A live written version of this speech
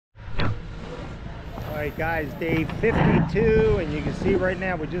Alright guys, day 52, and you can see right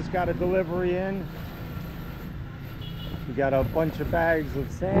now we just got a delivery in. We got a bunch of bags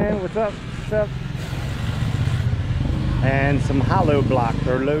of sand. What's up? What's up? And some hollow block.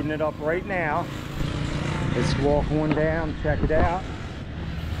 They're loading it up right now. Let's walk one down, check it out.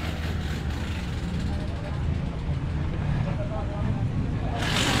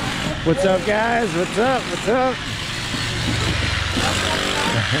 What's up guys? What's up? What's up?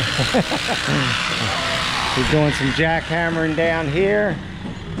 We're doing some jackhammering down here.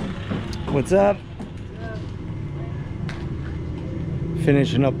 What's up?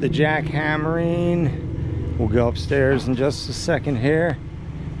 Finishing up the jackhammering. We'll go upstairs in just a second here.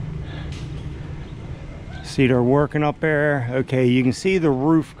 See, they're working up there. Okay, you can see the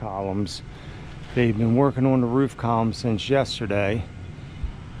roof columns. They've been working on the roof columns since yesterday.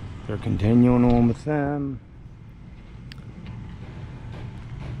 They're continuing on with them.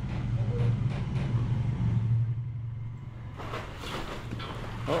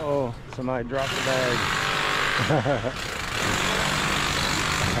 Uh-oh, somebody dropped the bag.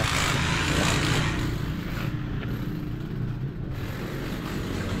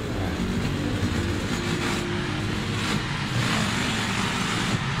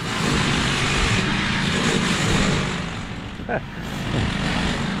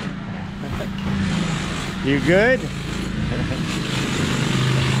 You good?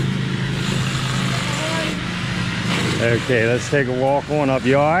 Okay, let's take a walk on up.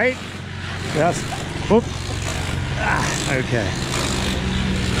 You all right? Yes. Whoop. Ah, okay.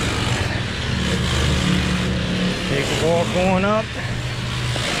 Take a walk on up.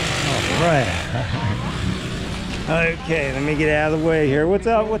 All right. Okay, let me get out of the way here. What's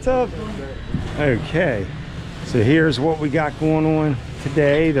up? What's up? Okay. So here's what we got going on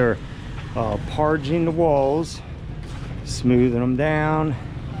today. They're parging the walls, smoothing them down.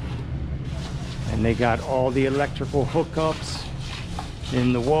 And they got all the electrical hookups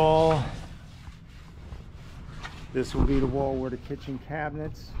in the wall. This will be the wall where the kitchen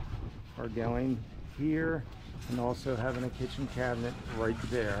cabinets are going here, and also having a kitchen cabinet right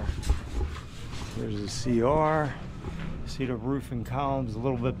there. There's a CR. See the roofing columns a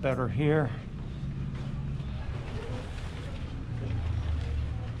little bit better here.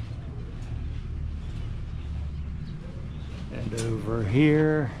 And over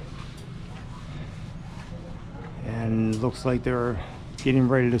here. And looks like they're getting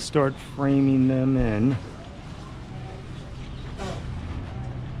ready to start framing them in.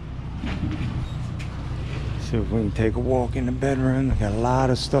 So if we can take a walk in the bedroom. We got a lot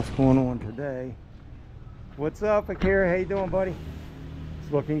of stuff going on today. What's up, Akira? How you doing, buddy?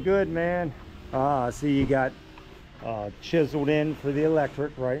 It's looking good, man. See, you got chiseled in for the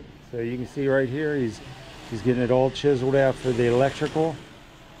electric, right? So you can see right here, he's getting it all chiseled out for the electrical.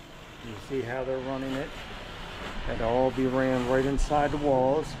 You see how they're running it. That'll all be ran right inside the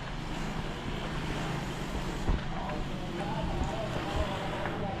walls.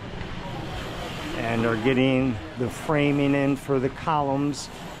 And they're getting the framing in for the columns,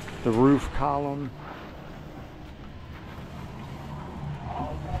 the roof column.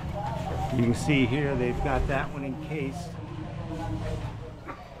 You can see here they've got that one encased.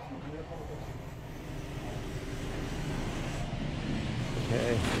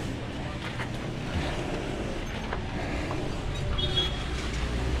 Okay.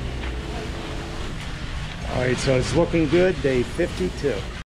 All right, so it's looking good, day 52.